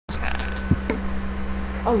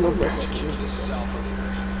I love Resident Evil 7.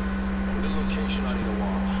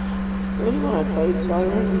 Even when I played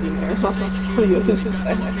Tyrant and didn't care about the others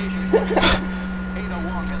played.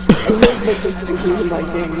 I love like the quizzes in that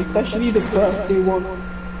game, especially the birthday one.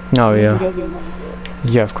 Oh I yeah. forget the name.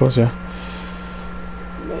 Yeah, of course, yeah.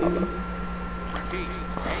 Maybe.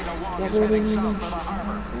 Never really knew.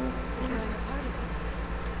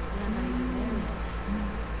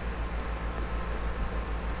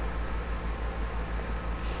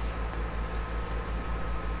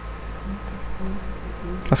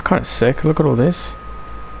 That's kind of sick. Look at all this.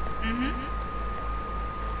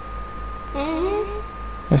 I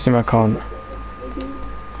assume I can't.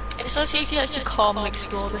 It's nice you can actually calmly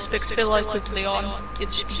explore this because I feel like with Leon, you'd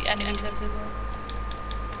just be enemies everywhere.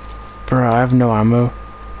 Bruh, I have no ammo.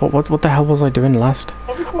 What the hell was I doing last?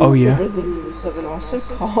 Oh yeah. Resident Evil 7 are so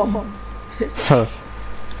calm. Huh.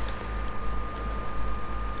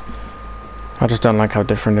 I just don't like how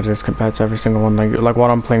different it is compared to every single one. Like what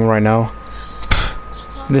I'm playing right now.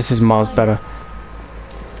 This is miles better.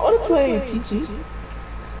 I want to play PG.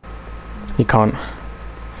 You can't.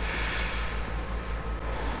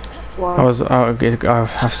 Why? I've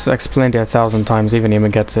explained it 1,000 times. Even Emma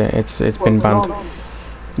gets it. It's been banned.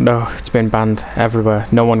 No, it's been banned everywhere.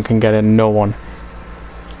 No one can get it. No one.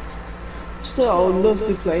 Still, I would love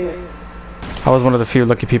to play it. I was one of the few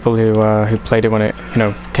lucky people who played it when it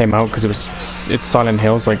came out because it's Silent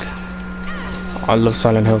Hills. Like I love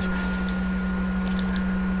Silent Hills.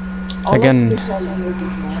 Again.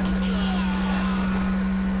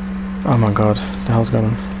 Oh my god, the hell's going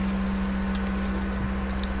on?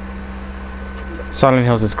 Silent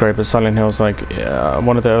Hills is great, but Silent Hills like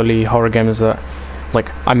one of the early horror games that,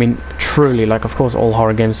 like, I mean, truly, like, of course, all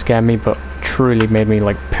horror games scare me, but truly made me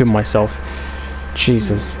like poop myself.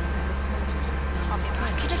 Jesus.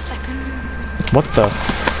 Wait a second. What the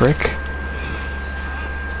frick?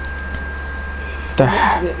 The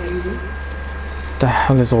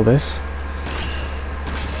hell is all this?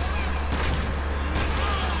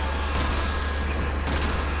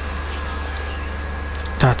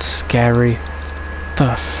 That's scary.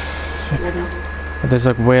 The there's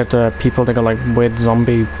like weird people that got like weird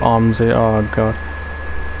zombie arms. Oh god.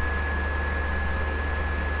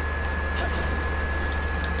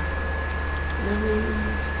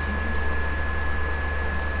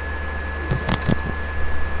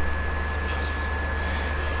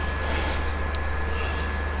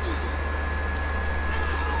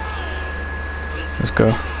 Let's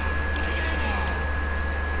go.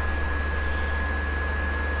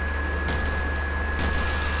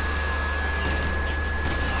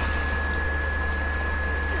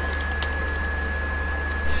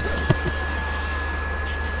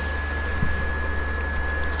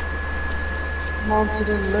 Mounted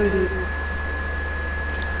and loaded.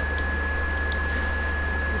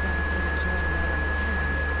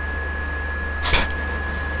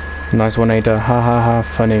 Nice one, Ada. Ha ha ha.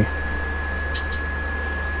 Funny.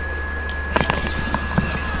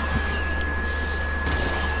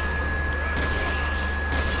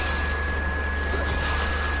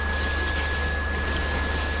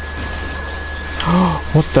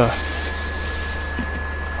 What the?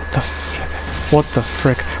 What the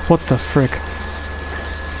frick? What the frick?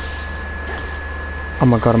 Oh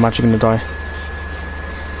my god, I'm actually gonna die.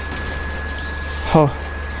 Oh.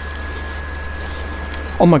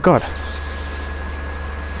 Oh my god.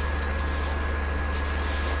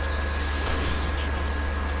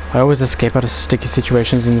 I always escape out of sticky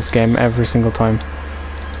situations in this game every single time.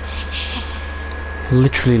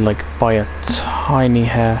 Literally like by a tiny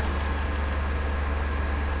hair.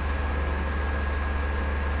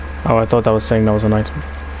 Oh, I thought that was saying that was an item.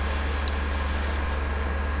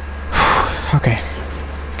 Okay.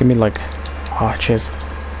 Give me like... Ah, cheers.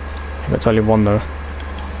 That's only one though.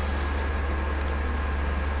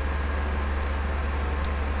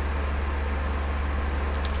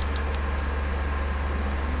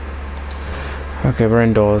 Okay, we're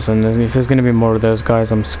indoors, and if there's gonna be more of those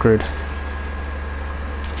guys, I'm screwed.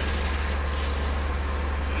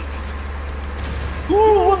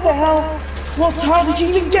 Ooh, what the hell? What? How did you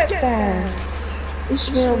even get there?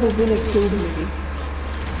 Ishmael the winner killed me.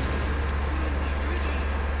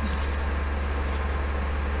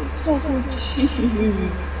 I'm so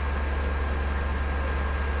confused.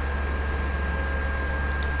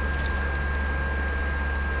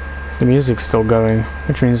 The music's still going,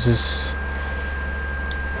 which means there's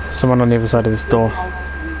someone on the other side of this door.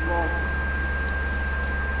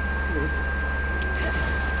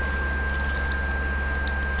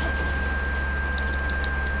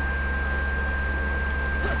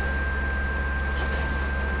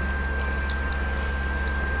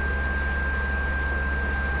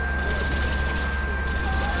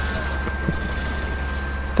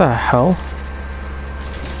 The hell?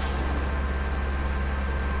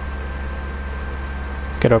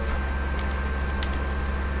 Get up.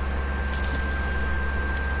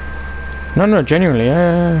 No, no, genuinely,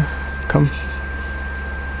 come.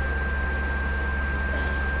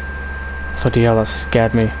 Bloody hell, that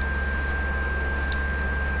scared me.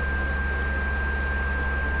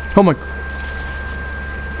 Oh my...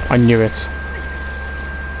 I knew it.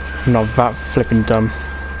 I'm not that flipping dumb.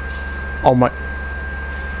 Oh my...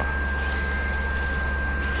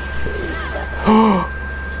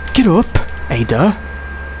 Get up, Ada.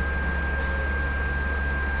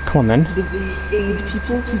 Come on then. Does he aid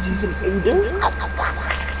people because he's an aider?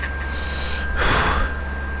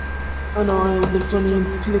 And I'm the funny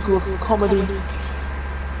pinnacle of comedy.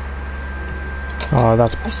 Oh,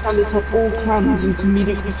 that's... I stand atop all clans in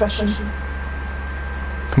comedic profession.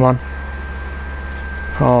 Come on.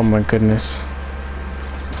 Oh my goodness.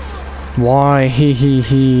 Why?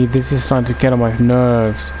 He. This is starting to get on my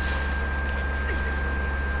nerves.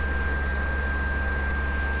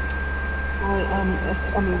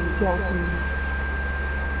 Gelson.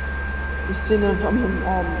 The sin of,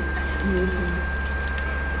 Newton.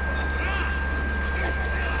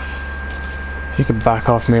 You can back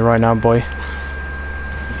off me right now, boy.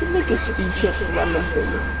 You should make a speech up for random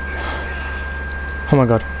things. Oh my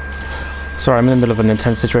god. Sorry, I'm in the middle of an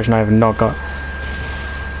intense situation I have not got.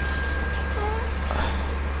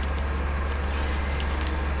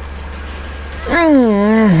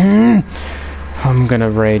 I'm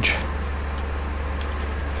gonna rage.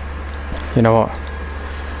 You know what?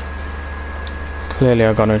 Clearly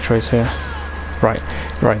I got no choice here. Right,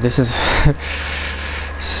 this is...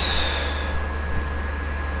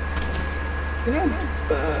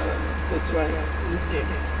 That's right, in this game.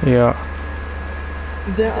 Yeah.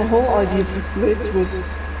 The whole idea for Blitz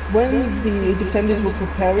was when the defenders were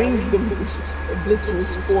preparing, the Blitz was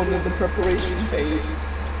spawned in the preparation phase.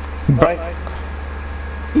 Right?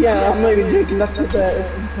 Yeah, I'm not even joking, that's what their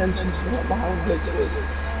intentions behind Blitz was.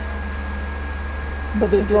 But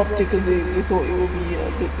they dropped it because they thought it would be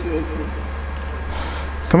a bit too open.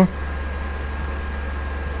 Come on.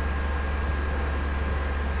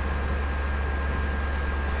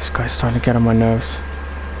 This guy's starting to get on my nerves.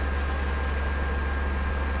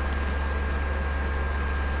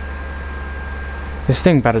 This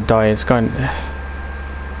thing better die, it's going...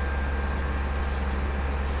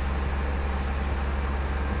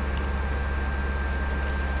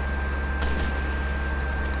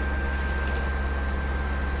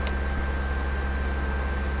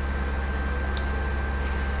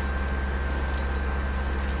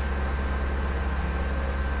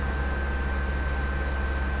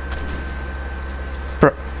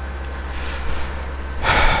 Bro.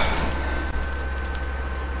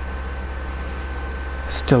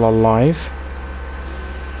 Still alive?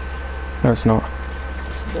 No, it's not.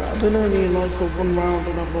 I've been only alive for one round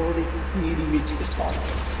and I've already nearly reached the top.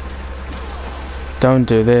 Don't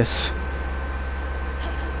do this.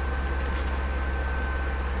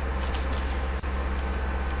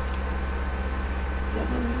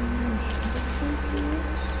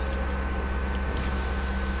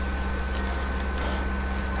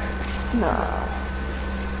 Nah.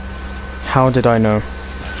 How did I know?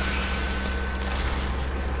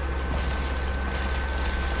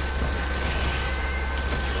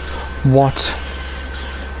 What?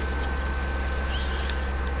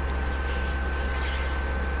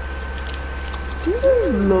 Do you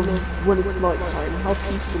guys love when it's night time? How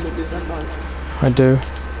peaceful it is at night? I do.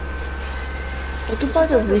 Like if I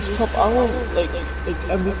had a rooftop, I want like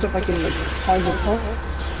a rooftop I can like climb up.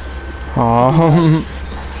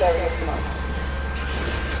 Staring at the night.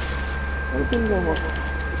 I think I want.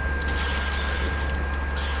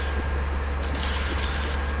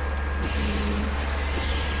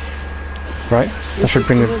 Right? That should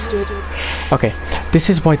bring it. Okay, this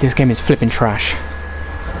is why this game is flipping trash.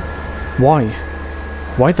 Why?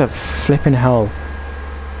 Why the flipping hell?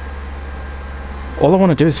 All I want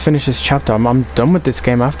to do is finish this chapter. I'm done with this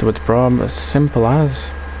game afterwards, bro. I'm as simple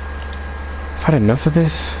as. I've had enough of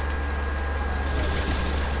this.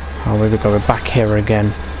 Oh, here we go. We're back here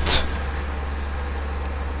again.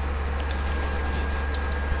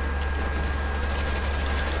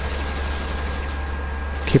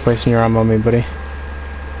 Keep wasting your ammo on me, buddy.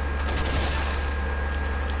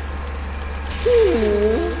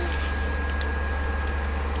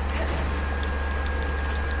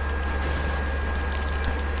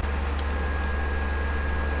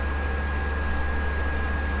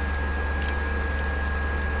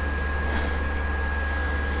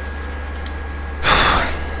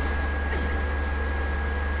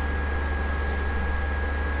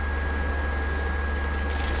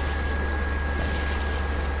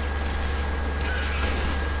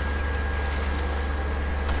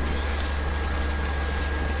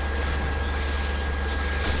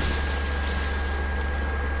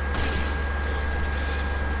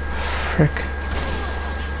 Frick.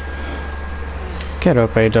 Get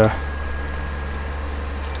up, Ada.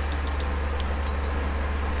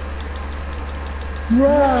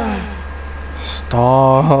 Bruh!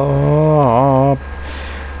 Stop.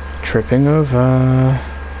 Tripping over.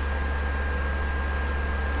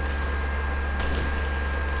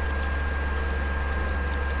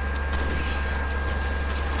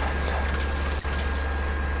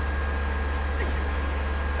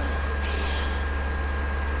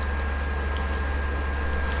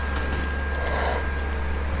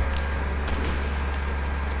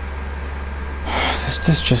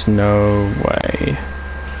 There's just no way.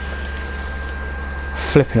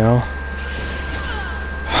 Flipping hell.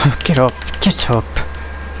 Get up, get up,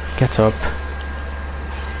 get up.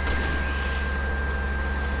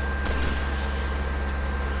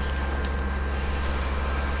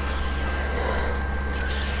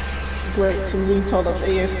 Great, some retard that's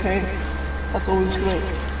AFK. That's always great.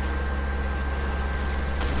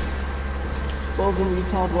 Well done,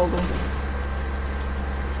 retard, well done.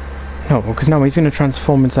 No, because now he's going to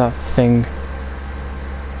transform into that thing.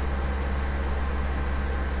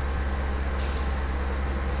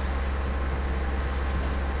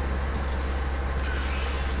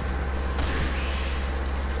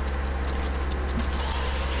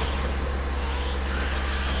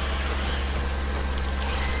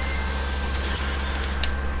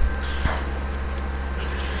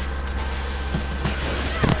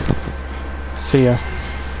 See ya.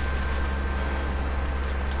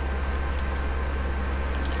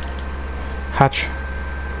 Hatch.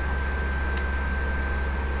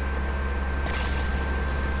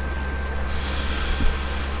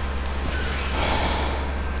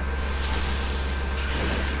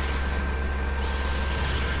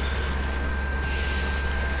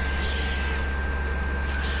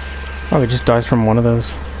 Oh, he just dies from one of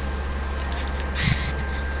those.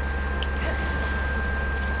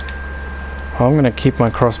 Well, I'm gonna keep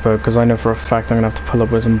my crossbow because I know for a fact I'm gonna have to put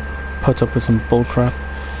up with some bullcrap.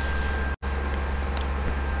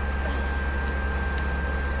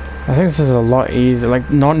 I think this is a lot easier. Like,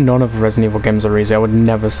 none of Resident Evil games are easy. I would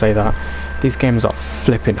never say that. These games are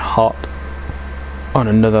flipping hot on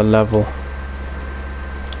another level.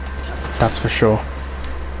 That's for sure.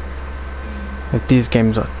 Like, these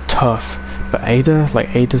games are tough. But Ada,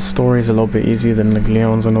 like, Ada's story is a little bit easier than like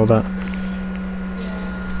Leon's and all that.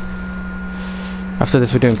 After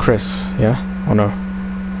this, we're doing Chris, yeah? Or no?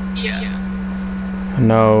 Yeah.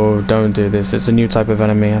 No, don't do this. It's a new type of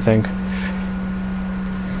enemy, I think.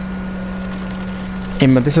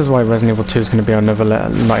 But this is why Resident Evil 2 is going to be another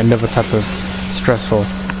like another type of stressful.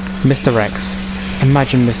 Mr. X.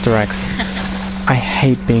 Imagine Mr. X. I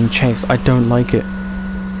hate being chased. I don't like it.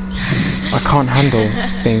 I can't handle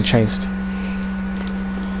being chased.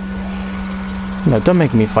 No, don't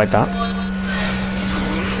make me fight that.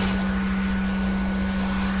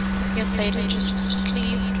 Yes, Ada, just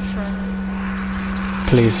leave the front.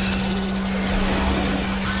 Please.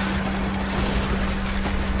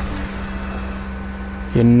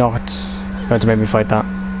 You're not going to make me fight that.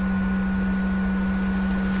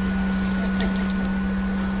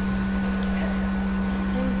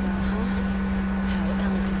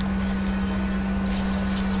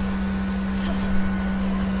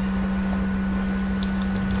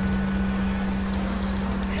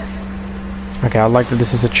 Okay, I like that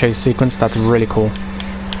this is a chase sequence. That's really cool.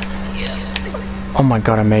 Oh my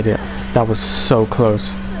god, I made it. That was so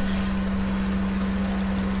close.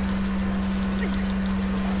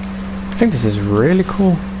 I think this is really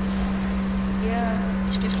cool. Yeah,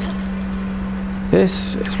 it's different.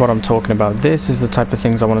 This is what I'm talking about. This is the type of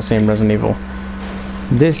things I want to see in Resident Evil.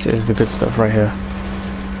 This is the good stuff right here.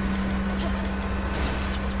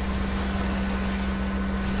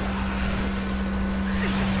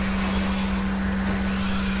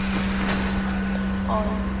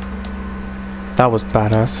 That was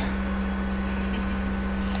badass.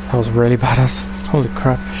 That was really badass. Holy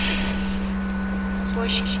crap. That's why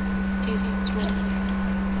she did it well.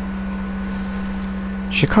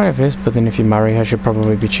 She kind of is, but then if you marry her, she'll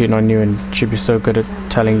probably be cheating on you and she'll be so good at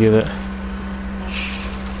telling you that.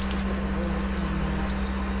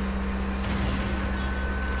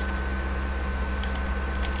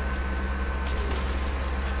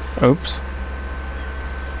 Oops.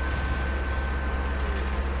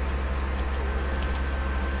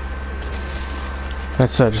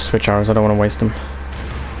 Let's just switch arrows, I don't want to waste them.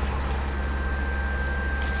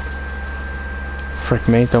 Frick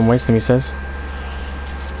me, don't waste them, he says.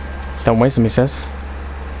 Don't waste them, he says.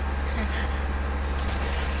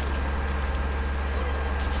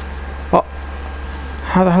 Oh!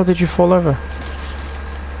 How the hell did you fall over?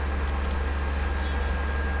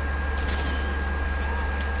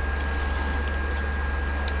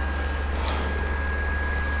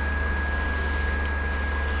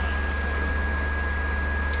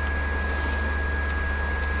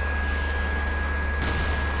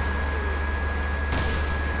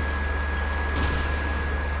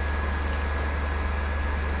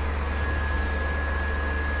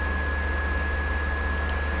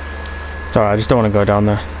 Sorry, I just don't want to go down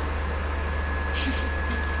there.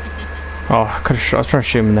 Oh, I was trying to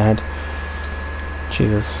shoot him in the head.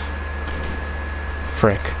 Jesus.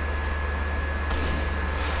 Frick.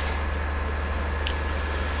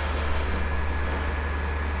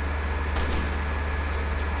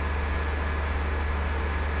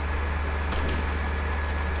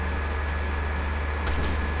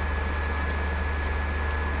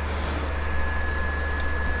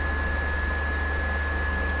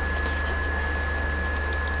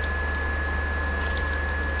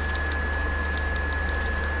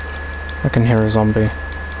 I can hear a zombie.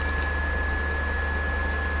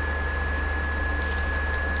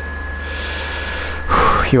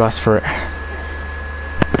 You asked for it.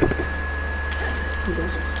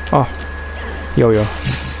 Oh. Yo-yo. I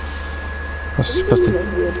was supposed to...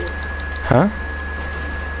 Huh?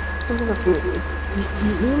 Something that's weird. Me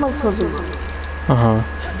and my cousin Uh-huh.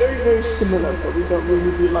 very, very similar, but we don't really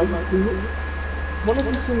realize it too. One of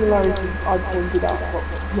the similarities I pointed out, but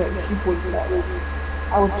no, she pointed out,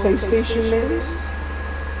 our PlayStation names.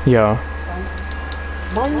 Yeah.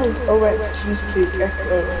 Mine was OX Cheesecake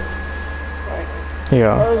XO, right?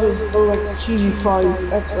 Yeah. Hers was OX Cheesy Fries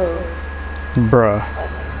XO. Bruh.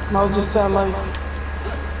 And I was just there like,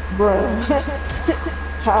 bruh,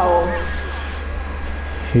 how?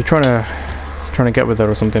 You trying to get with it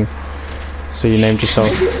or something? So you named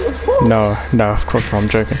yourself? No, of course not. I'm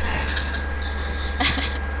joking.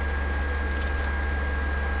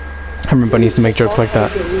 Everybody needs to make jokes like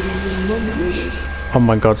that. Oh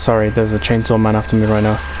my god, sorry. There's a chainsaw man after me right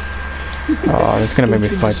now. Oh, it's gonna make me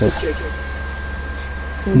fight it.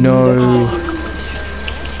 No.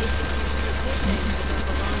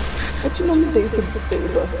 What's your mom's date of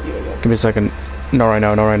birth? Give me a second. Not right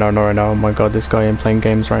now. Oh my god, this guy ain't playing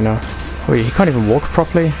games right now. Wait, he can't even walk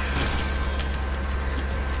properly?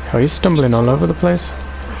 Oh, he's stumbling all over the place.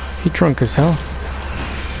 He drunk as hell.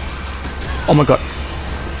 Oh my god.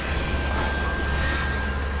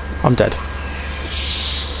 I'm dead.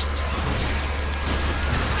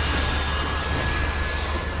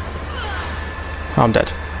 I'm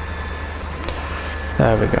dead.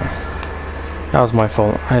 There we go. That was my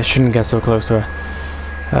fault. I shouldn't get so close to her.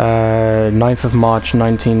 9th of March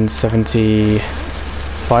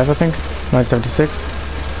 1975, I think? 1976?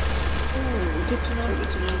 Good to know.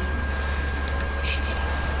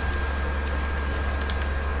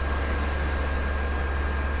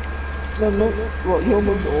 No, well, your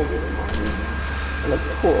mom's older than mine. Like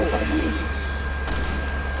 4 or 5 years.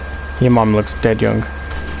 Your mom looks dead young.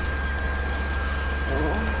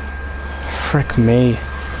 Frick me.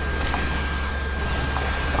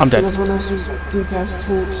 I'm dead. That's one of those deep ass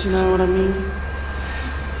talks, you know what I mean?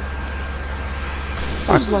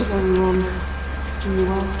 How's life everyone? Doing you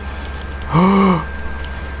well?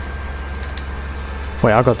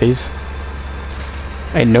 Wait, I got these.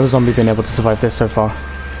 Ain't no zombie been able to survive this so far.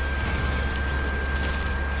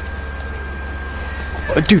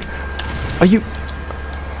 Dude, are you...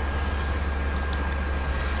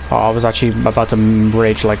 Oh, I was actually about to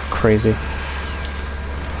rage like crazy.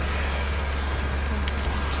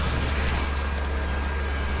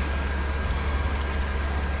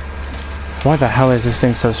 Why the hell is this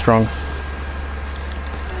thing so strong?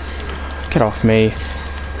 Get off me.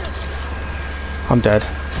 I'm dead.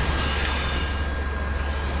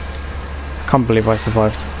 Can't believe I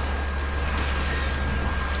survived.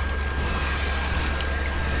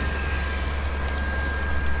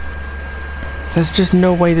 There's just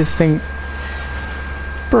no way this thing...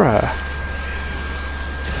 Bruh.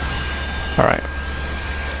 Alright.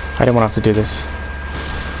 I don't want to have to do this.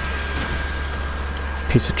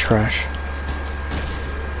 Piece of trash.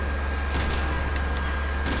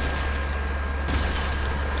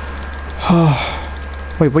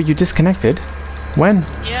 Wait, you disconnected? When?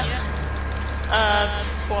 Yeah.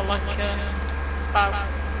 For like about a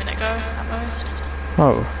minute ago at most.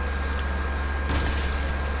 Oh.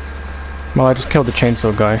 Well, I just killed the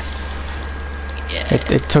chainsaw guy. Yeah.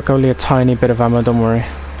 It took only a tiny bit of ammo, don't worry.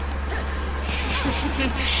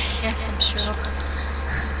 Yes, I'm sure.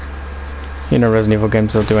 You know Resident Evil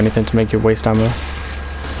games don't do anything to make you waste ammo.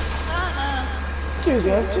 Dude,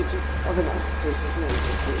 guys, just have a nice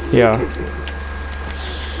day. Yeah.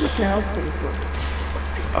 Okay, how's things going?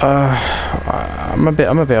 I'm a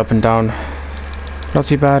bit up and down. Not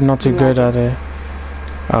too bad, not too good at it.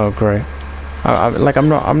 Oh, great.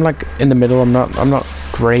 I'm like in the middle. I'm not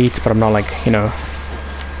great, but I'm not like, you know,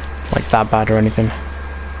 like that bad or anything.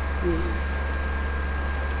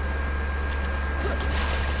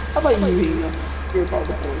 How about you, Ian? You're about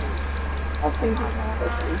the boys. How's things?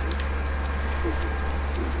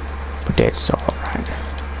 But it's alright.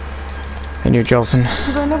 And you, Jelson?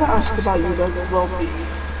 Because I never ask about you guys' well-being.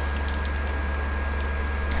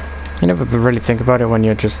 You never really think about it when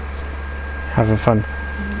you're just having fun,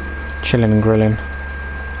 chilling and grilling.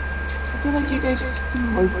 I feel like you guys do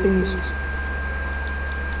hide things.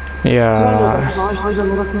 Yeah. I know that 'cause I hide a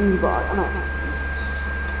lot of things, but I don't know.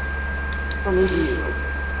 From you.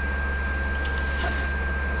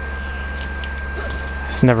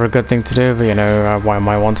 It's never a good thing to do, but you know, why am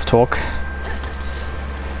I want to talk?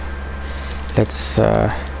 Let's,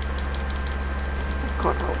 Can't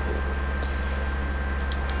help it.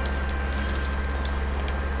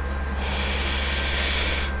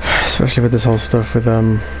 especially with this whole stuff with,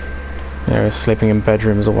 you know, sleeping in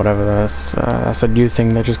bedrooms or whatever, that's a new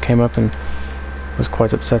thing that just came up and was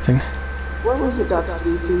quite upsetting. Where was it that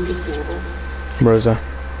sleeping before? Rosa.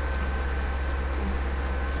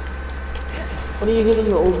 When are you getting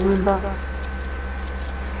your old room back?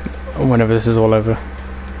 Whenever this is all over.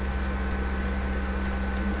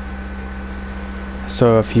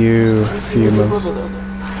 So a few months.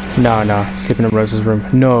 No, sleeping in Rosa's room.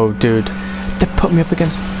 No, dude. They put me up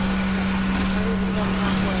against...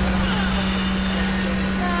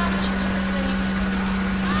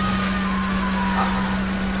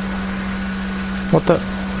 What the...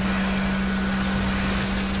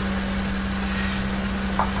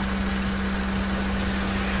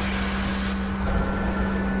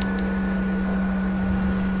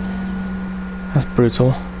 That's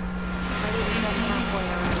brutal.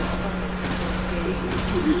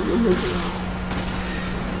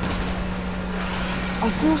 I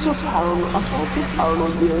feel so paranoid. I felt so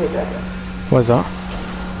paranoid the other day. What's that?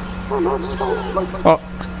 I don't know, I just felt like Oh,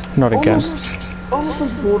 not again. almost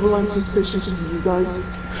like borderline suspicious of you guys.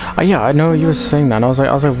 Yeah, I know you were saying that, and I was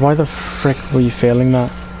like, why the frick were you feeling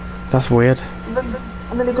that? That's weird.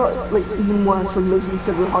 And then it got like even worse when Mason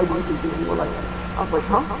said we're hiding something. And we're like, I was like,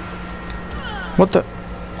 huh? What the?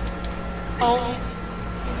 Oh,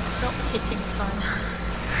 stop hitting the sign.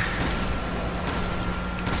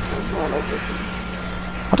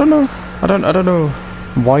 I don't know. I don't know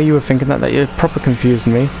why you were thinking that. That it proper confused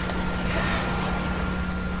me.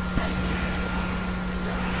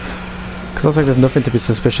 Because I was like, there's nothing to be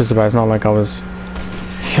suspicious about. It's not like I was,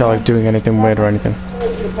 you know, like doing anything weird or anything. In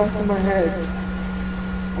the back of my head,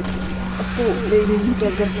 I thought maybe you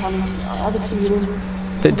guys were planning. I had a feeling.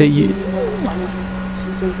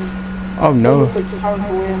 Oh no. Almost like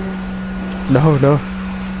paranoia. No.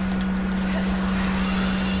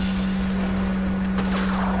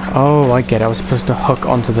 Oh, I get it. I was supposed to hook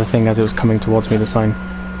onto the thing as it was coming towards me, the sign.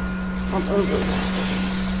 I'm over it.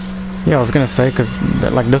 Yeah, I was gonna say, because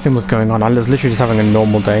like nothing was going on. I was literally just having a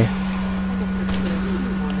normal day.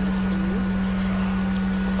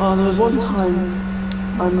 There was one time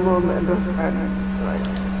my mum and her friend, like,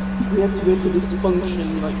 we had to go to this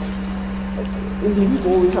function, like India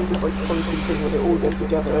people always have this like function thing where they all get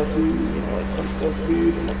together, do, you know, like upstairs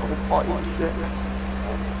food and like a whole party and shit.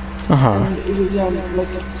 And it was like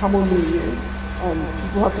Tamil New Year, and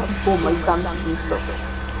people have to perform like dances and stuff,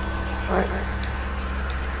 right?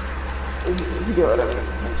 Did you get what I mean?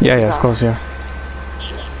 Like, Yeah, of course, yeah.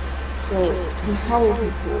 So these Tamil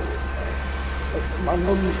people, like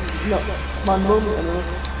my mum and her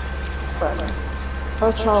friend,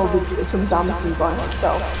 her child did some dancing by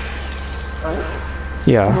herself, right?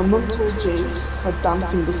 Yeah. And my mum told Jace her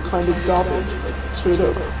dancing was kind of garbage, like straight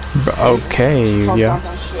up. Okay, Can't yeah. dance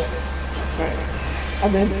for shit. Right.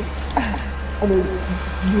 And then my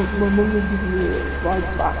mum would give me a ride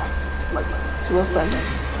back, like to her friend,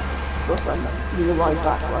 give me a ride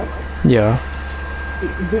back, right? Yeah.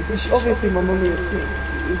 Obviously my mum is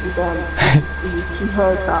just she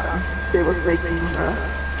heard that they were snaking her,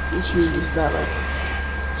 and she was just there like,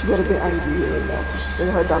 she got a bit angry here and there, so she said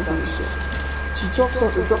her dancing and shit. She drops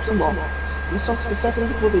them off, and the second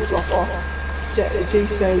before they drop off, Jay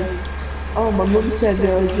says, oh, my mum said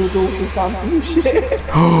your daughter's dancing and shit.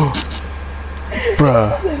 Bruh.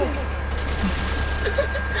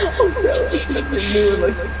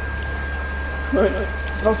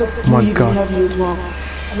 I was like, My breathing God. heavy as well.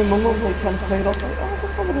 And then my mum was like trying to play it off, like, oh,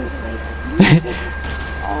 that's not what I said.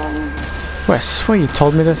 Wait, I swear you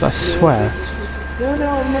told me this, I swear. No,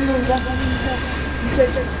 I remember exactly what you said. You said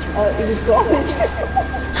it was garbage.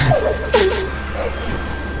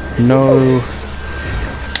 No.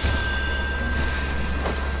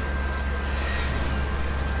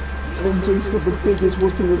 And then Jace got the biggest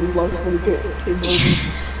whooping of his life when he came home.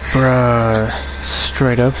 Bruh.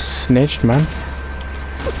 Straight up snitched, man.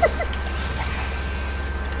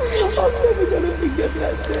 I'm never gonna forget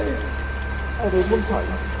that day. There was one time,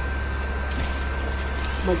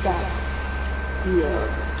 my dad,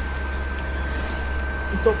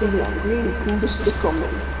 he got really angry and he pulled a stick on me,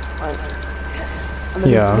 right? And then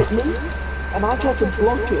Yeah. he hit me, and I tried to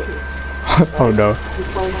block it Oh no.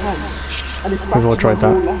 with my hand, and it We've all fractured tried my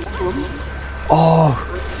that. whole left thumb. Oh!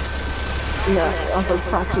 Yeah, I was like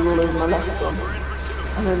fractured all over my left thumb.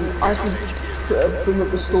 And then I had to bring up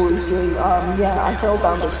the story saying, yeah, I fell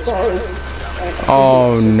down the stairs.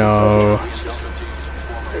 Oh no.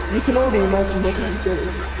 You can already imagine what this is doing.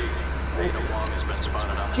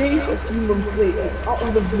 Jace, a few months later, out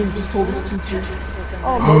of the blue, just told his teacher,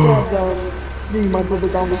 oh, my dad threw my brother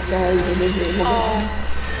down the stairs and then hit him on the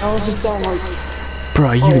head. I was just down like, Bro,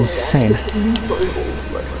 are you insane? the police got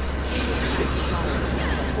involved, like.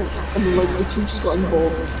 And then, like, the teachers got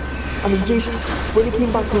involved. And then Jason, when he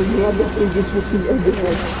came back home, he had the biggest whooping ever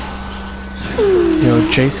had. Yo,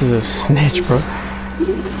 Jace is a snitch, bro.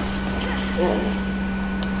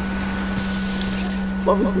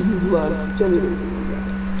 Obviously, he's learned, genuinely.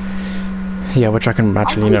 Yeah, which I can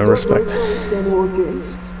actually, you know, respect.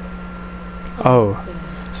 Jace. Oh,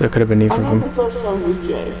 so it could have been either I of know them. the first time with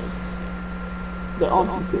Jace. The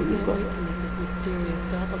auntie thing, but To meet this mysterious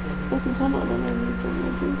doppelganger. second time I don't know anything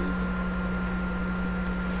with Jace.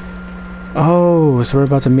 Oh, so we're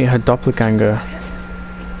about to meet her doppelganger.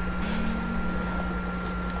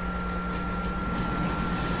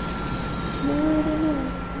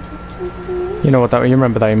 You know what that? You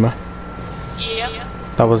remember that, Emma? Yeah.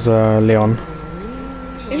 That was Leon.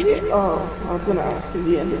 In the, oh, I was gonna ask in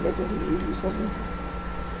the end of Resident Evil 7.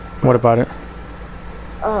 What about it?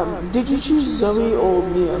 Did you choose Zoe or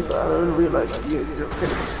Mia? But I don't realize you're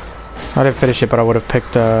finished. I didn't finish it, but I would have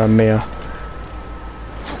picked Mia.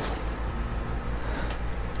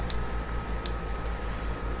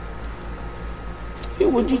 Who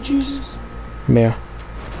would you choose? Mia.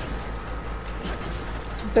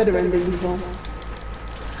 Better ending as well.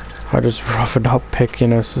 I just rather not pick, you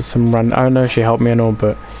know, some random. I know she helped me and all,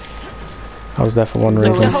 but I was there for one Like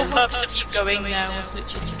the reason. whole purpose of you going there was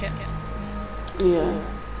literally to get. Yeah.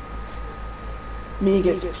 Mia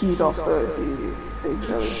gets peed off though if you say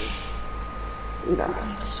Zoe. You know.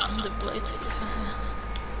 Understandably, to be fair.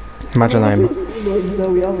 Imagine that, Emma. If you know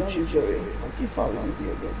Zoe, I would choose Zoe. Like if I was with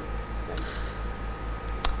you again.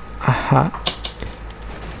 Aha.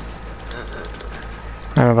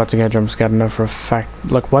 I'm about to get jump scared, I know for a fact.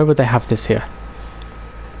 Like, why would they have this here?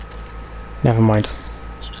 Never mind.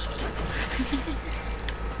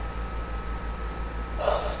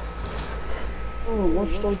 Oh,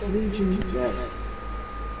 Watch Dogs Legion, yes.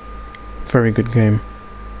 Very good game.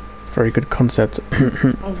 Very good concept.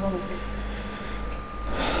 Ironic.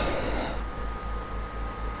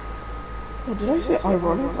 Oh, did I say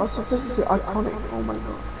ironic? I was supposed to say iconic. Oh my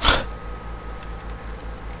god.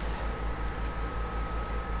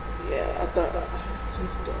 Yeah, I thought it's so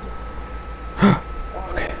dumb.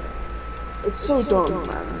 Okay. It's so dumb,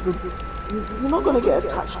 man. You're not gonna get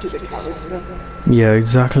attached to the character. Yeah,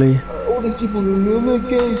 exactly. All these people going, oh my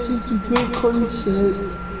god, it's such a great concept.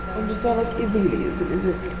 I'm just there like, it really isn't, is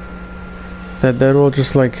it? They're all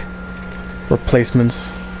just like replacements.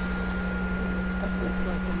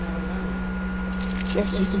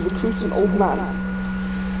 Yes, you can recruit an old man.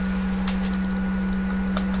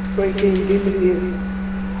 Great game, game of the year.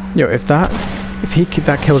 Yo, if that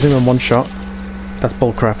kills him in one shot, that's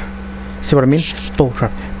bullcrap. See what I mean?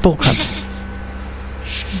 Bullcrap. Bullcrap.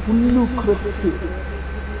 Look at it.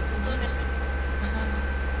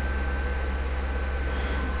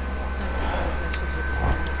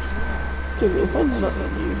 Dude, if I'm not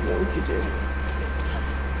you, what would you do?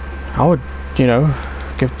 I would, you know,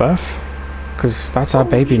 give birth. Because that's our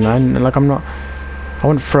baby, man. Like, I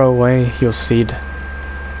wouldn't throw away your seed.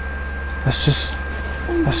 That's just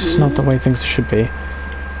not the way things should be.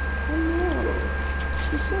 I know.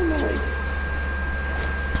 It's so nice.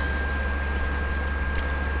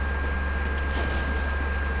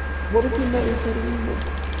 What if you met each other?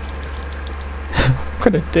 I'm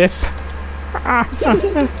gonna dip.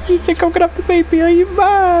 You think I'm gonna have the baby? Are you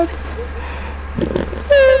mad?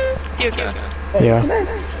 Dear God. Yeah.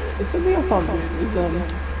 It's something I found is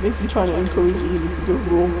basically trying to encourage you to go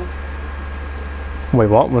raw. Wait,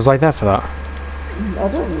 what? Was I there for that? I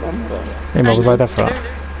don't remember. Emma, was I there for that?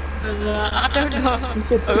 I don't know. He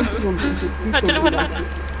said Oh. food I don't know what that.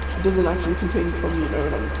 doesn't actually contain from, you know,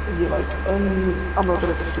 and you're like, I'm not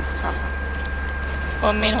gonna take the chance.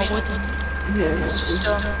 Well, I mean, I wouldn't. Yeah, It's just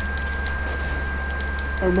dumb.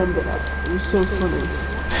 I remember that. It was so funny.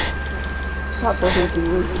 Sat there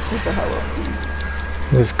thinking, what the hell up?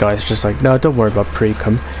 This guy's just like, no, don't worry about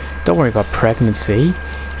pre-cum. Don't worry about pregnancy.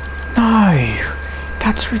 No,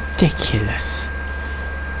 that's ridiculous.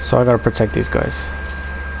 So I gotta protect these guys.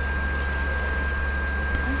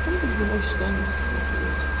 I think it'd be nice stories.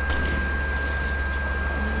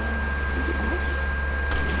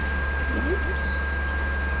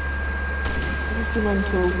 59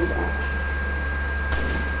 kills with Ash.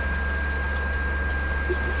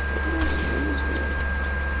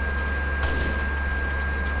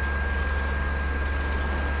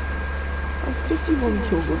 I have 51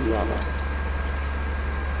 kills with Yana.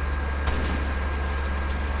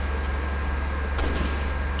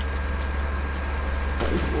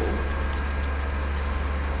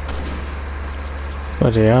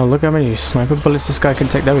 Bloody hell, look how many sniper bullets this guy can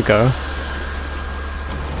take. There we go.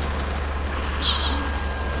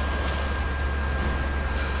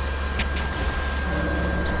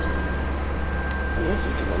 Yeah,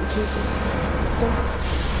 51 kills.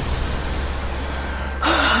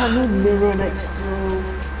 I need mirror next, bro.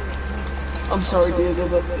 I'm sorry, Diego,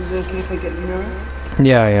 but is it okay if I get mirror?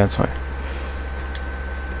 Yeah, it's fine.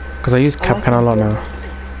 Because I use Capcan a lot now.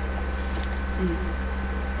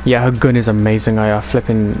 Yeah, her gun is amazing. I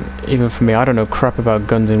flipping, even for me, I don't know crap about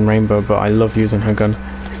guns in Rainbow, but I love using her gun.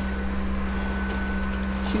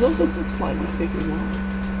 She's also slightly thicker now.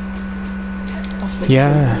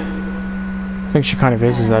 Yeah, I think she kind of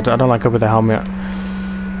is. I don't like her with the helmet.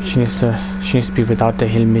 She needs to be without the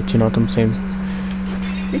helmet. You know what I'm saying?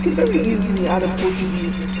 You can very easily add a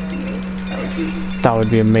Portuguese characters. That would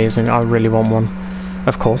be amazing. I really want one.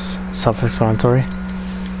 Of course, self-explanatory.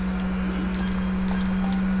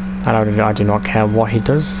 And I do not care what he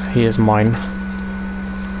does. He is mine.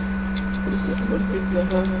 What is it? What if it's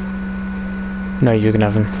No, you can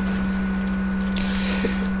have him.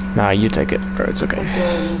 Nah, you take it, bro. It's okay.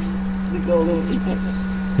 Like, the girl in Apex.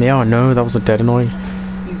 Yeah, I know. That was a dead annoying.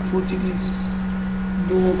 He's Portuguese.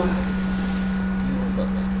 Norma.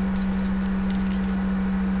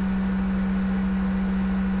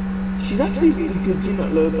 She's actually really good, you know,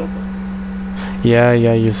 Loba. Yeah,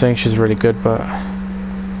 you're saying she's really good, but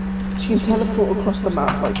She can teleport across the map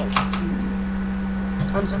like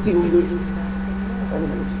and steal loot of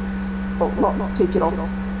enemies. Well, not take it off.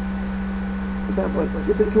 But then, like,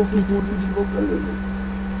 if they kill people, you just walk their loot.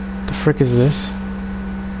 the frick is this?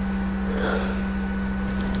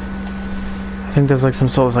 I think there's like some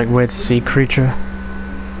sort of like weird sea creature.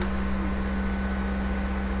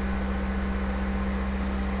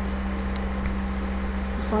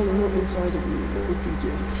 You find a note inside of you, what would you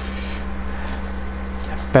do?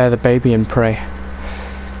 Bear the baby and pray.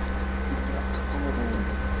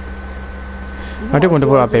 I do wonder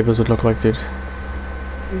what our babies would look like, dude.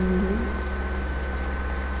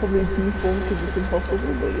 Probably deformed because it's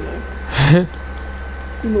impossible, but you know.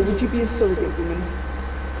 You know, would you be a surrogate woman?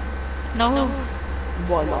 No,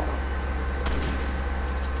 Why not?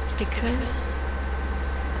 because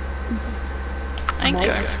I ain't Might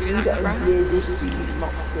going see through that that crap. Diego seemed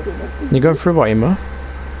not good enough. You going through what, Emma?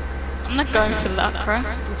 I'm not going through that crap.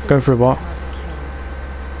 Going through what?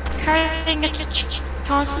 Carrying a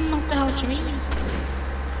typhoon, what the hell do you mean?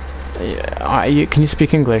 Yeah, can you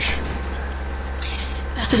speak English?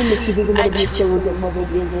 Pretty much you didn't want to be a surrogate mother,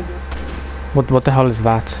 Diego. What the hell is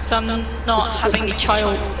that? So I'm not having a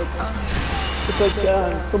child. It's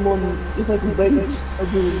like someone, it's like raped a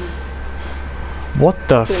woman. What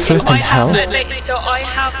the flippin' I hell?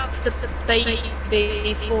 have the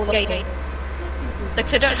baby for the game. Like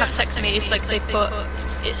they don't have sex with me, it's like they put,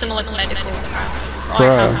 it's something like medical crap. I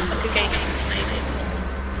Bruh. have like a gaming baby.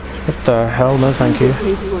 What the hell? No thank you.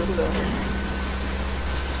 Paid for it though.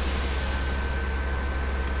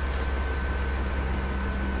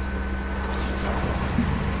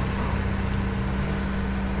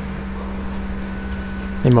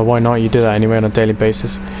 Emma, why not? You do that anyway on a daily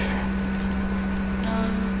basis.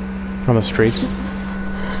 On the streets.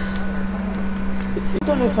 I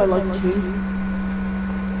don't know if I like King.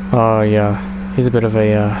 Oh yeah, he's a bit of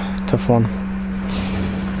a tough one.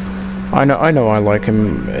 I know I like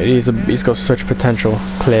him. He's got such potential,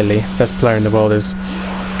 clearly. Best player in the world is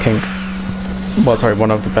King. Well, sorry,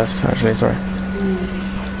 one of the best, actually, sorry.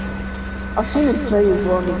 I've seen him play as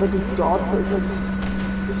well, and he's like a god, but it's like,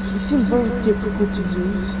 he seems very difficult to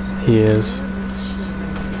use. He is.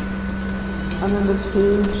 And then there's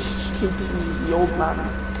Hinge, Kiki, the old man.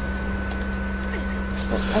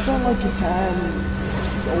 But I don't like his hair, and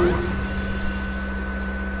he's old.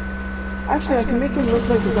 Actually, I can make him look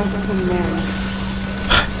like a African man.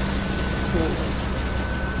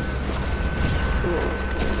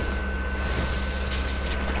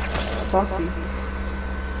 Bucky.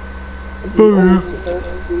 The old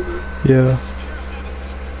dude. Yeah.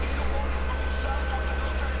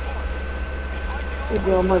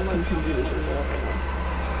 Maybe I might continue with him.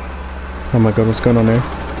 Oh my god, what's going on here?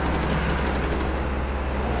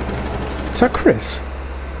 Is that Chris?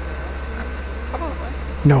 Probably.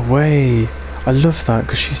 No way. I love that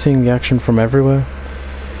because she's seeing the action from everywhere.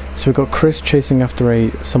 So we got Chris chasing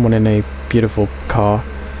after someone in a beautiful car.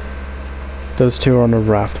 Those two are on a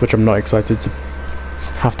raft, which I'm not excited to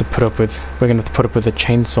have to put up with. We're gonna have to put up with a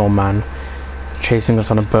chainsaw man chasing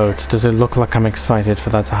us on a boat. Does it look like I'm excited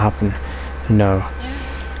for that to happen? No.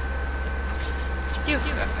 You.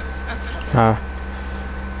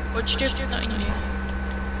 What'd you do for that in you?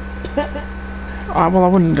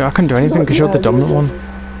 Well, I couldn't do anything because you're the dominant one.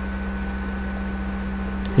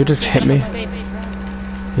 You just hit me.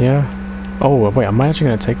 Yeah. Oh, wait, am I actually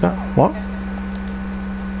gonna take that? What?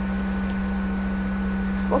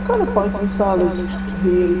 What kind of fighting style is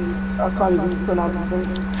he? I can't even pronounce his name.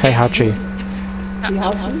 Heihachi.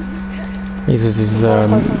 Heihachi? He's the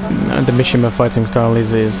Mishima fighting style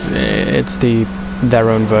is it's their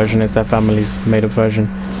own version. It's their family's made up version.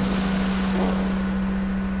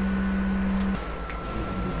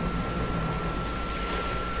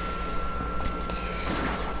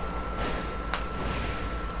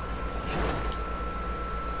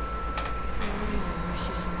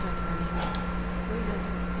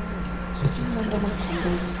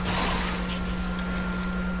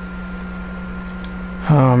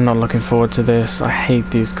 Oh, I'm not looking forward to this. I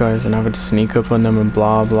hate these guys and having to sneak up on them and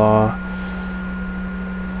blah blah. I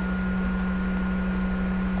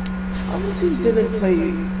haven't seen Dylan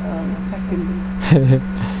play Tekken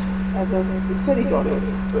ever. He said he got it,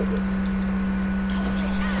 but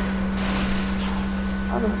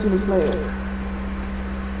I haven't seen him play it.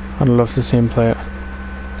 I'd love to see him play it.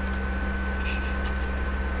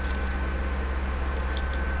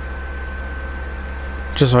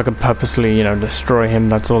 Just so I could purposely, you know, destroy him,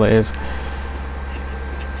 that's all it is.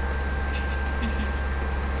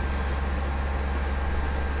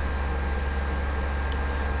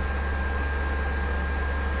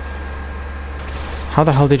 How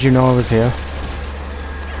the hell did you know I was here?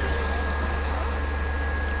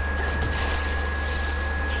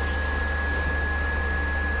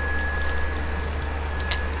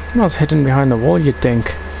 I was hidden behind the wall, you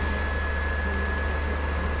dink.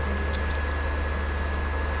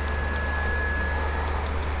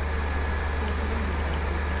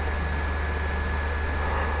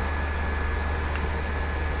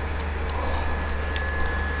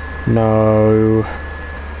 No.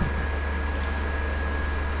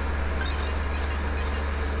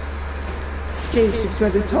 Casey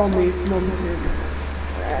tried to tell me if Mum's here.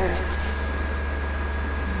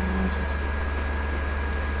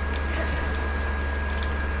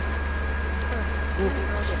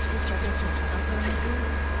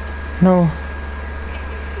 No.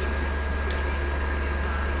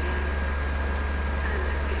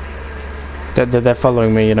 They're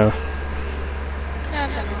following me, you know.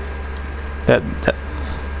 That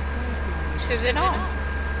So is it on?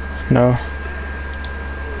 no.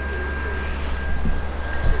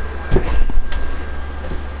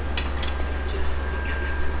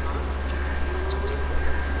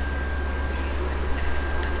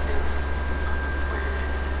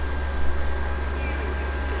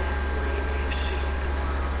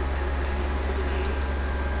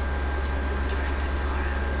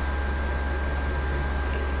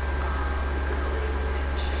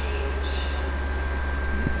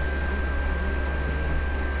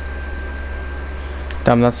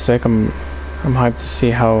 Damn, that's sick. I'm hyped to see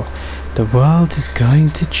how the world is going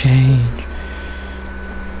to change.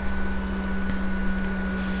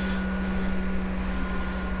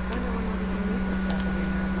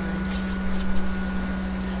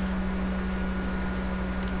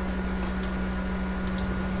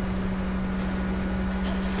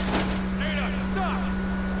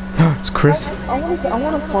 It's Chris. I want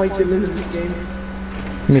to fight him in this game.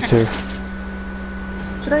 Me too.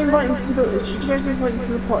 Should I invite him to the? Should you guys invite him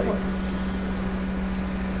to the party?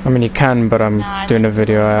 I mean, you can, but I'm doing a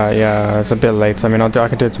video. Yeah, it's a bit late. I mean, I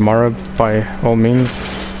can do it tomorrow by all means.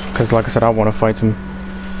 Because, like I said, I want to fight him.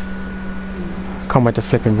 Can't wait to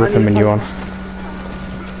flip and rip him and you on.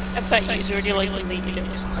 I bet he's already like deleted it.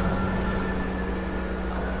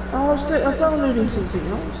 Oh, I was downloading something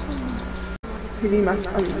else. PD Max.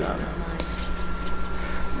 I mean, I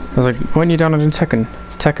was like, when you downloading Tekken?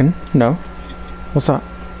 Tekken? No. What's that?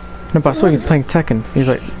 No, but I saw you playing Tekken. He's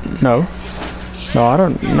like, no. No, I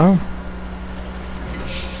don't know.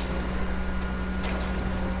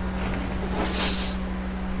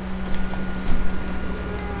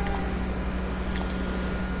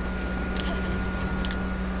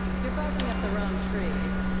 You're barking up the wrong tree.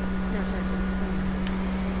 Now try to explain.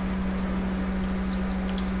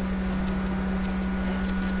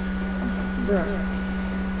 bruh.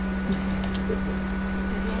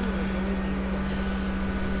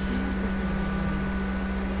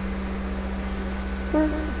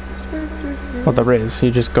 Well, there is.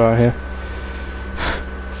 You just go out here.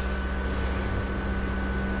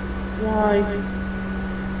 Why?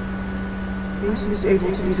 James is able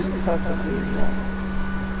to do this perfectly as well.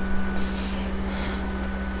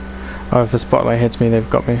 Oh, if the spotlight hits me, they've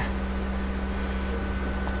got me.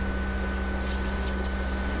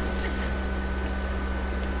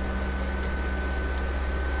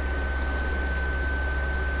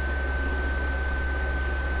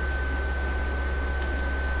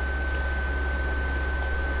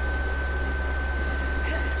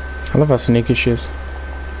 I love how sneaky she is.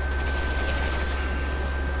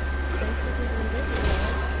 Thanks for keeping busy,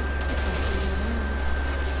 guys.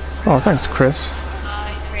 Oh, thanks, Chris.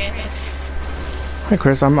 Hi, Chris. Hi,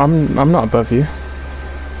 Chris. I'm not above you.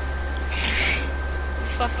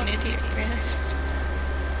 Fucking idiot, Chris.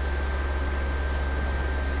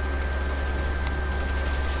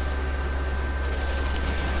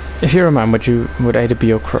 If you're a man, would Ada be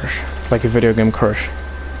your crush, like a video game crush?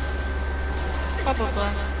 Probably.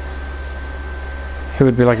 Who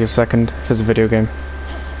would be like your second if it's a video game?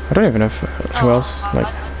 I don't even know if, who else. Like,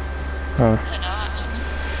 I oh, don't know actually.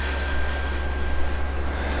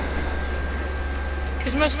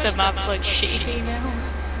 Because most of them have like shitty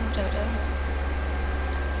females, so I don't know.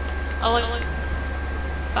 I like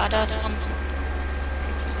badass one.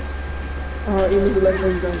 He was a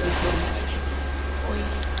lesbian guy before.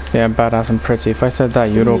 yeah, I'm badass and pretty. If I said that,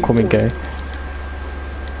 you'd all call me gay.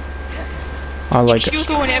 I like. You're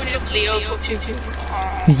the one who ever Leo books you too.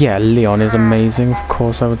 Yeah, Leon is amazing. Of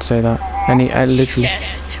course, I would say that. And I literally.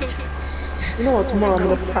 Yes. You know what, tomorrow I'm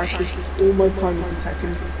gonna practice all my time into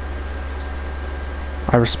Tekken.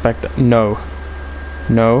 I respect. No.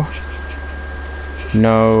 No.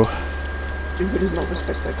 No. Jimbo does not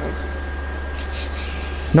respect that, guys.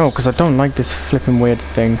 No, because I don't like this flipping weird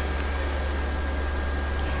thing.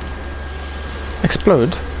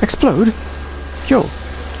 Explode? Explode? Yo.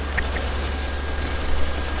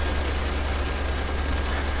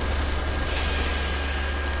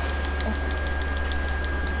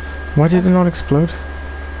 Why did it not explode?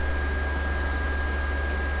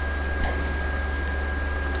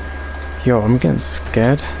 Yo, I'm getting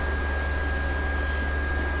scared.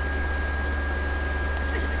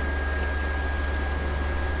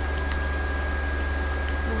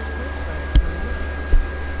 More searchlights,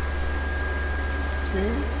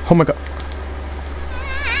 huh? Oh my god.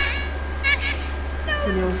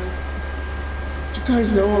 You know, did you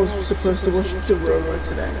guys know I was supposed to watch Dororo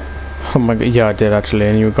today? Oh my god, yeah I did actually,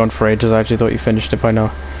 and you were gone for ages. I actually thought you finished it by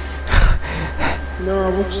now. No, I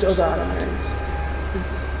watched other animes.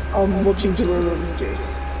 I'm watching Dororo and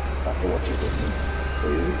Jace after watching it. So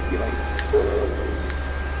you would be like,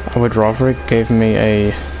 I would rather it gave me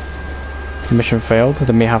a mission failed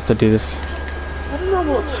than me have to do this. I don't know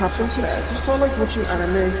what happened today. I just felt like watching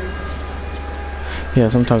anime. Yeah,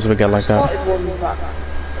 sometimes we get like I that. started one back,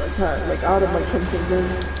 like out of my comfort zone.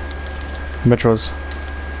 Which was,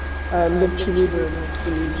 Love Chiruba and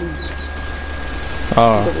Illusions.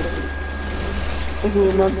 oh, The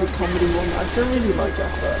romantic comedy one. I don't really like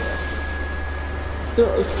it,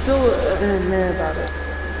 but still meh about it.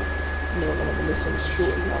 You know, one of the listens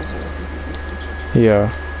short as hell, so I think we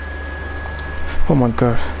yeah. Oh my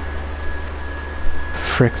god.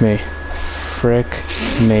 Frick me. Frick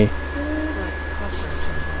me.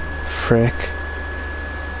 Frick.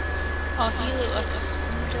 Oh, he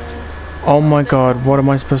looks. Oh my god, what am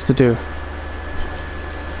I supposed to do?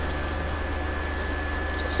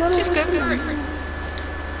 Just go for it.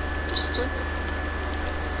 Just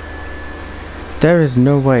There is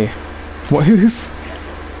no way. What?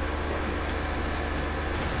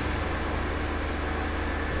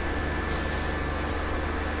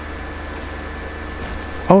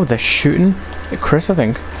 Oh, they're shooting at Chris, I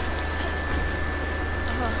think.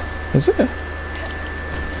 Is it?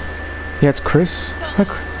 Yeah, it's Chris. Hi,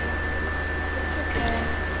 Chris. It's okay.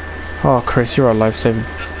 Oh, Chris, you're a lifesaver.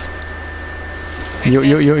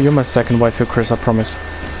 You're my second wife, Chris. I promise.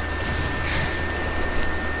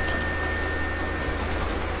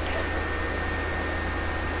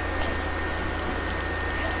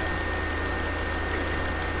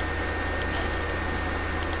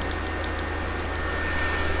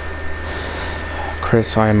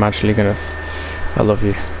 Chris, I am actually gonna. I love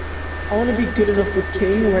you. I want to be good enough with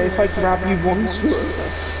King where if I grab you once, you're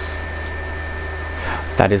over.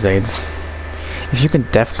 That is AIDS. If you can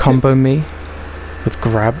def combo me with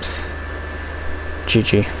grabs,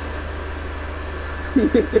 GG.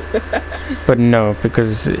 But no,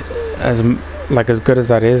 because as good as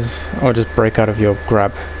that is, I'll just break out of your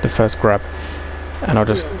grab, the first grab, and I'll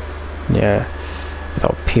just yeah,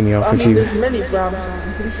 that'll pee me off I if mean, you. there's many grabs.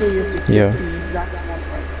 I'm pretty sure you have to get Yeah. the exact one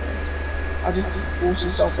right. So I just force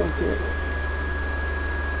yourself into it.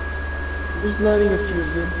 Just learning a few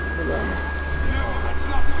of them around.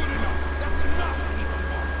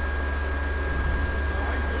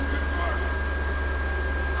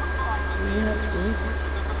 Yeah, it's good.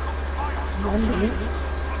 1 minute.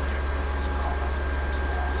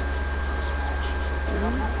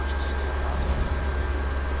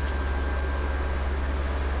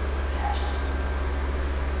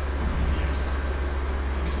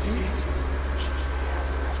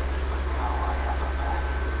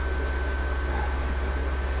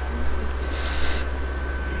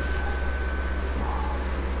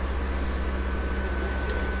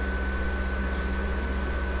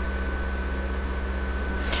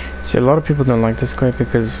 See, a lot of people don't like this guy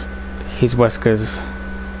because he's Wesker's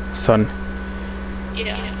son.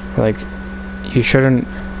 Yeah. Like, you shouldn't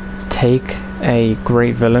take a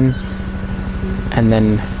great villain and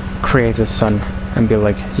then create a son and be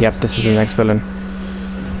like, yep, this is the next villain.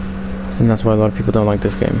 And that's why a lot of people don't like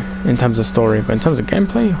this game. In terms of story, but in terms of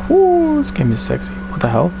gameplay, whoo, this game is sexy. What the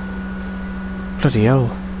hell? Bloody hell.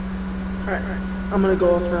 Alright, I'm gonna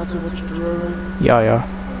go off now to watch Dororo. Yeah.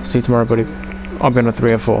 See you tomorrow, buddy. I'll be on a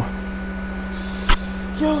 3 or 4.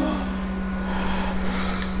 Yo!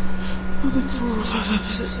 I think 4 or 5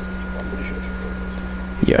 episodes.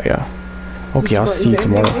 Yeah. Okay, I'll see you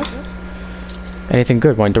Anything tomorrow. good? Anything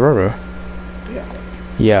good? Wine Dororo? Yeah.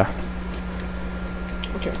 Yeah.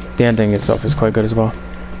 Okay. The ending itself is quite good as well.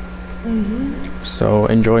 So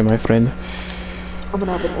enjoy, my friend. I'm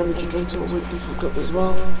gonna have an energy drink to a weekly fuck up as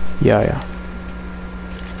well. Yeah.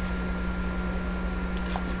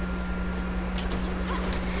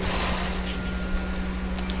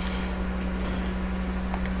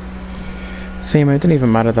 See, mate, it didn't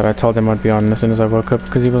even matter that I told him I'd be on as soon as I woke up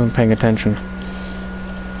because he wasn't paying attention.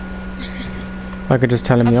 I could just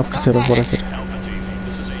tell him the opposite of what I said.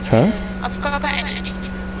 Huh? I forgot about energy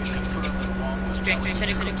drink. It's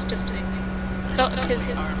very good stuff to me. So, because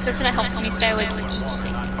something that helps me stay awake is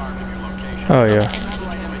eating. Oh, yeah.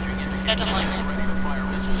 I don't like it.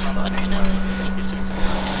 But I don't know.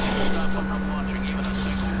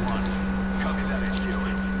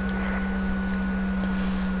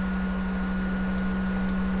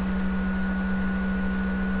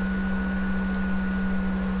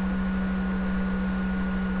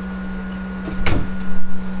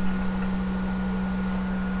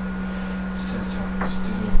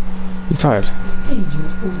 You tired?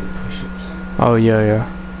 Oh, yeah.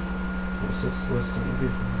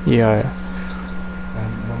 Yeah.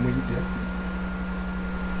 When were you there?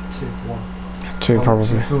 2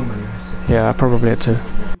 probably. Yeah, probably at 2.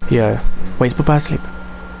 Yeah. Wait, is Papa asleep?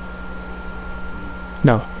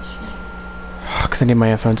 No. Because I need my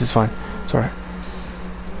earphones, it's fine. It's alright.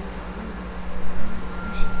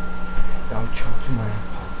 I'll charge my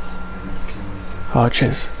AirPods and you can use it. Oh,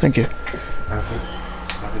 cheers. Thank you. I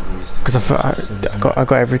haven't used it. Because I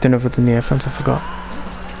got everything other than the earphones, I forgot.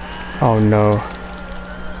 Oh no.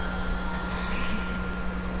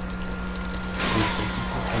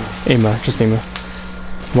 Ema, just Ema.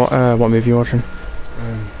 What movie you watching? I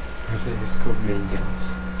think it's called Mean Girls.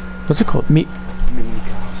 What's it called? Mean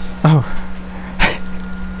Girls. Oh.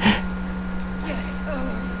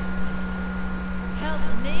 Help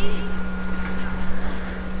me!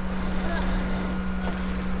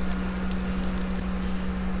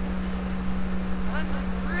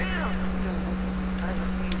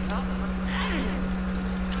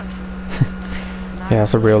 Yeah,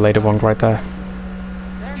 that's a real lady one right there.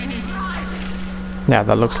 Yeah,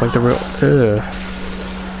 that looks like the real.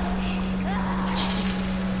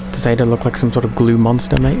 Does Ada look like some sort of glue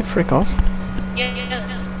monster, mate? Frick off.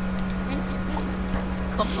 Yes.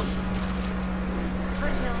 Come on.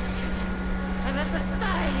 And a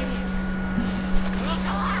society!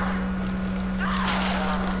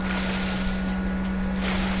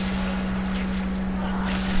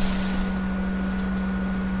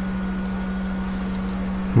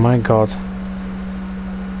 My god.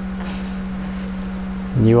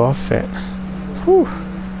 You are fit. Whew.